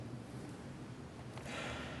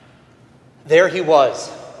There he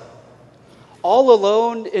was, all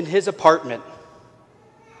alone in his apartment.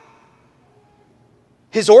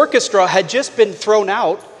 His orchestra had just been thrown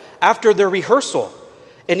out after their rehearsal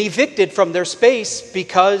and evicted from their space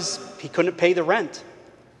because he couldn't pay the rent.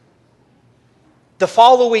 The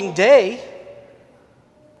following day,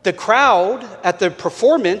 the crowd at the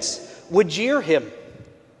performance would jeer him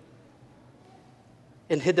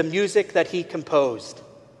and hid the music that he composed.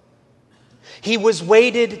 He was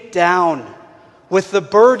weighted down with the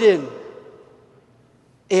burden,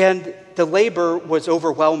 and the labor was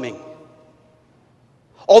overwhelming.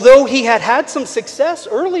 Although he had had some success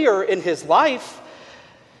earlier in his life,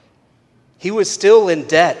 he was still in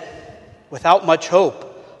debt without much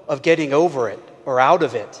hope of getting over it or out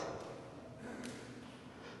of it.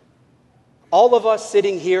 All of us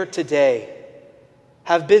sitting here today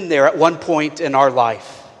have been there at one point in our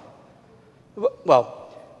life.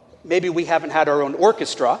 Well, maybe we haven't had our own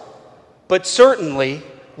orchestra, but certainly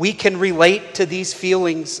we can relate to these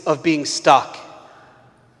feelings of being stuck.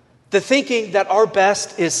 The thinking that our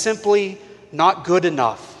best is simply not good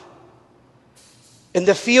enough. And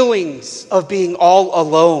the feelings of being all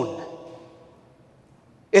alone.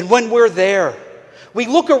 And when we're there, we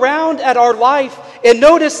look around at our life and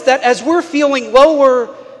notice that as we're feeling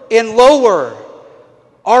lower and lower,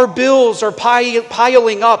 our bills are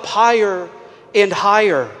piling up higher and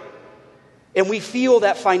higher. And we feel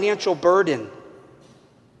that financial burden.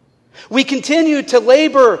 We continue to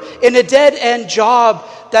labor in a dead-end job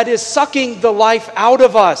that is sucking the life out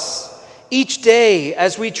of us each day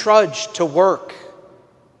as we trudge to work.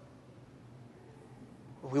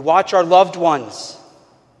 We watch our loved ones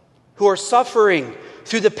who are suffering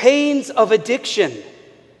through the pains of addiction.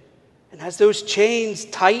 And as those chains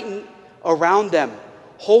tighten around them,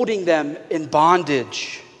 holding them in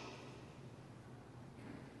bondage.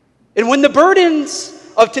 And when the burdens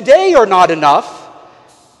of today are not enough,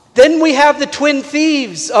 then we have the twin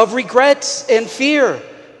thieves of regret and fear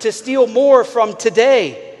to steal more from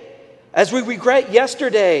today, as we regret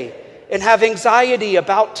yesterday and have anxiety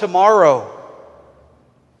about tomorrow.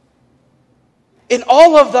 And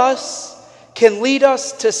all of this can lead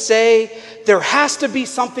us to say there has to be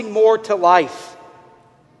something more to life.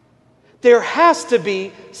 There has to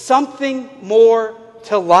be something more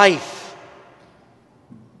to life.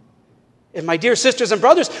 And my dear sisters and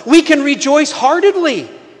brothers, we can rejoice heartedly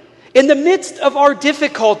in the midst of our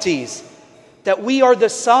difficulties that we are the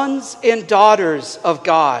sons and daughters of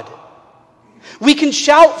God. We can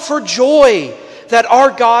shout for joy that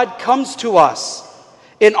our God comes to us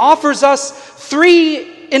and offers us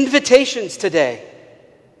 3 invitations today.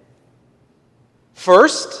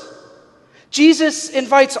 First, Jesus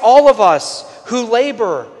invites all of us who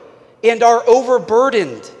labor and are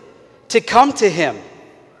overburdened to come to him,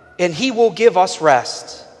 and he will give us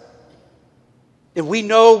rest. And we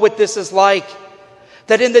know what this is like,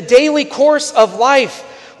 that in the daily course of life,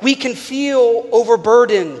 we can feel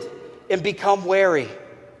overburdened and become weary.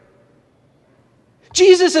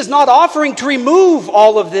 Jesus is not offering to remove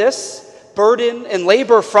all of this burden and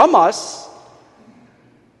labor from us,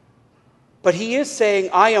 but he is saying,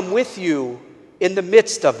 I am with you in the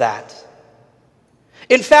midst of that.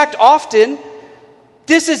 In fact, often,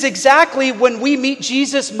 this is exactly when we meet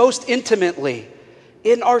Jesus most intimately,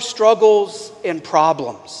 in our struggles and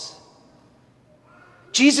problems.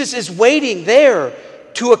 Jesus is waiting there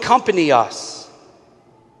to accompany us.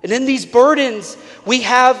 And in these burdens, we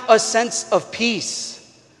have a sense of peace.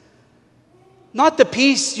 Not the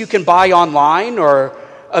peace you can buy online or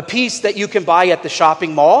a peace that you can buy at the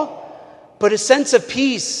shopping mall, but a sense of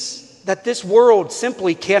peace that this world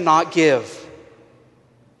simply cannot give.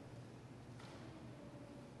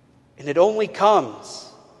 And it only comes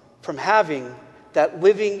from having that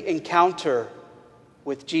living encounter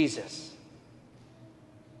with Jesus.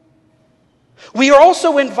 We are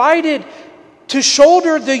also invited to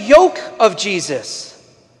shoulder the yoke of Jesus.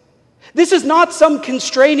 This is not some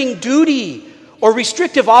constraining duty or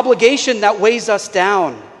restrictive obligation that weighs us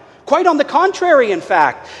down. Quite on the contrary, in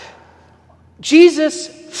fact. Jesus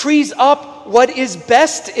frees up what is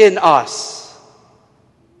best in us,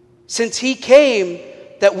 since he came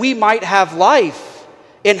that we might have life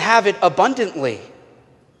and have it abundantly.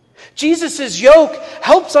 Jesus' yoke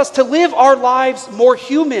helps us to live our lives more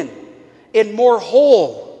human and more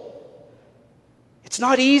whole. It's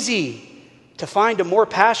not easy to find a more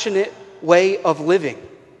passionate way of living.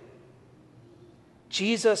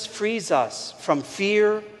 Jesus frees us from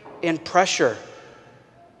fear and pressure.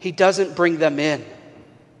 He doesn't bring them in.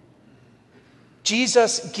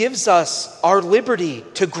 Jesus gives us our liberty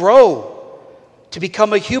to grow, to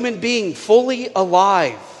become a human being fully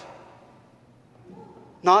alive.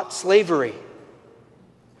 not slavery.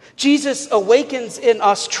 Jesus awakens in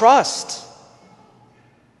us trust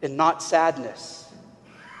and not sadness.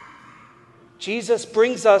 Jesus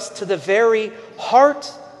brings us to the very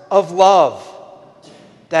heart of love,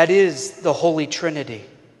 that is the Holy Trinity.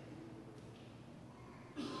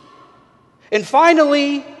 And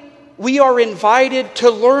finally, we are invited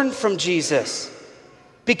to learn from Jesus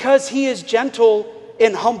because he is gentle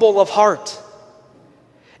and humble of heart.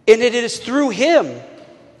 And it is through him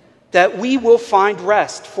that we will find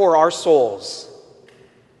rest for our souls.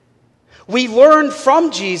 We learn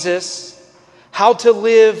from Jesus how to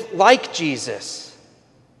live like Jesus.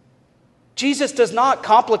 Jesus does not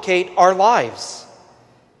complicate our lives.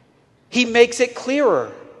 He makes it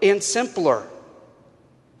clearer and simpler.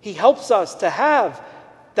 He helps us to have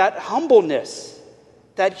that humbleness,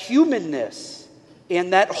 that humanness,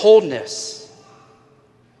 and that wholeness.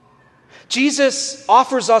 Jesus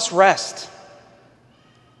offers us rest.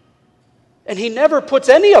 And he never puts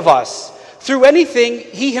any of us through anything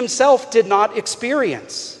he himself did not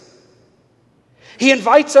experience. He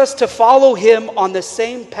invites us to follow him on the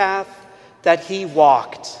same path that he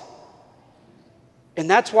walked. And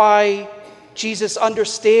that's why Jesus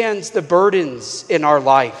understands the burdens in our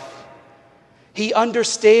life. He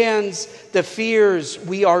understands the fears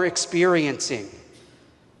we are experiencing.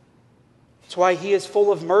 That's why he is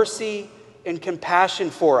full of mercy and compassion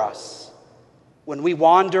for us when we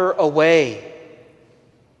wander away,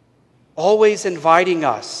 always inviting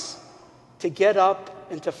us to get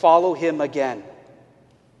up and to follow him again.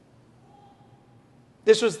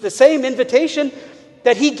 This was the same invitation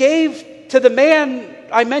that he gave to the man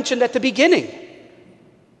I mentioned at the beginning.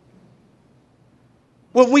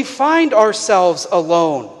 When we find ourselves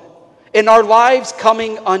alone, in our lives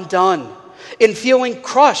coming undone, in feeling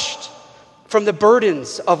crushed from the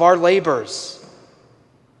burdens of our labors,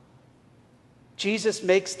 Jesus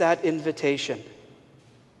makes that invitation.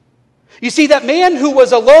 You see, that man who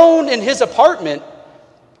was alone in his apartment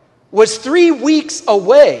was 3 weeks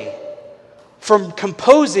away from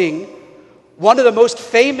composing one of the most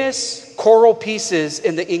famous choral pieces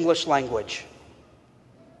in the English language.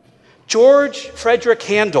 George Frederick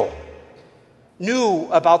Handel knew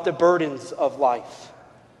about the burdens of life.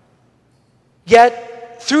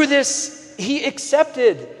 Yet, through this, he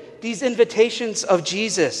accepted these invitations of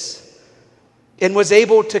Jesus and was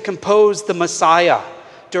able to compose the Messiah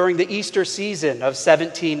during the Easter season of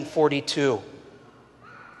 1742.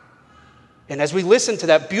 And as we listen to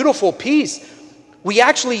that beautiful piece, we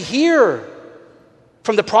actually hear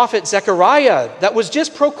from the prophet Zechariah that was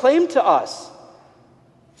just proclaimed to us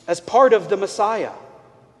as part of the Messiah,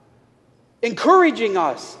 encouraging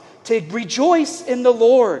us to rejoice in the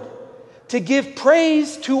Lord, to give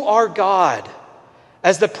praise to our God,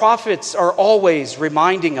 as the prophets are always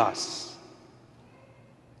reminding us.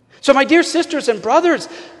 So, my dear sisters and brothers,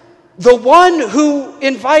 the one who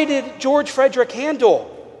invited George Frederick Handel,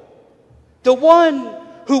 the one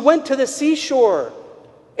who went to the seashore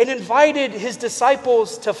and invited his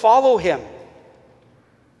disciples to follow him,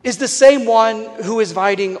 is the same one who is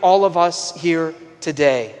inviting all of us here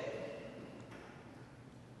today.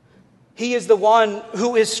 He is the one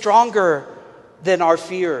who is stronger than our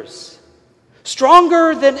fears,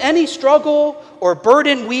 stronger than any struggle or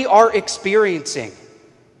burden we are experiencing.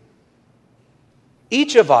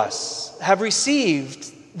 Each of us have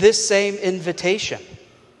received this same invitation.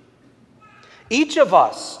 Each of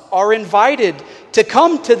us are invited to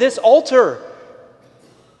come to this altar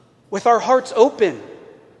with our hearts open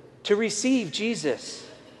to receive Jesus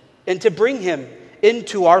and to bring him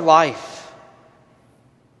into our life.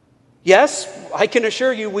 Yes, I can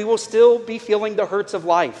assure you we will still be feeling the hurts of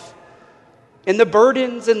life, and the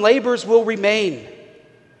burdens and labors will remain.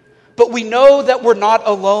 But we know that we're not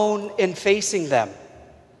alone in facing them,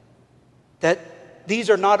 that these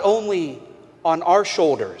are not only on our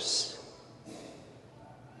shoulders.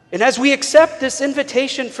 And as we accept this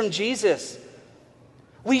invitation from Jesus,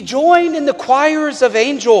 we join in the choirs of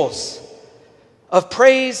angels of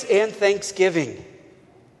praise and thanksgiving.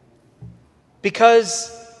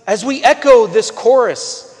 Because as we echo this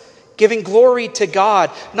chorus, giving glory to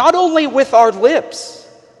God, not only with our lips,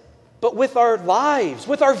 but with our lives,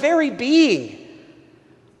 with our very being,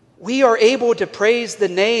 we are able to praise the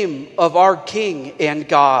name of our King and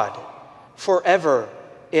God forever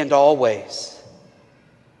and always.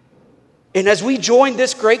 And as we join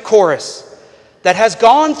this great chorus that has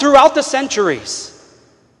gone throughout the centuries,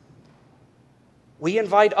 we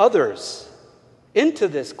invite others into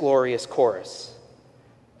this glorious chorus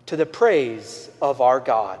to the praise of our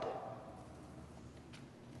God.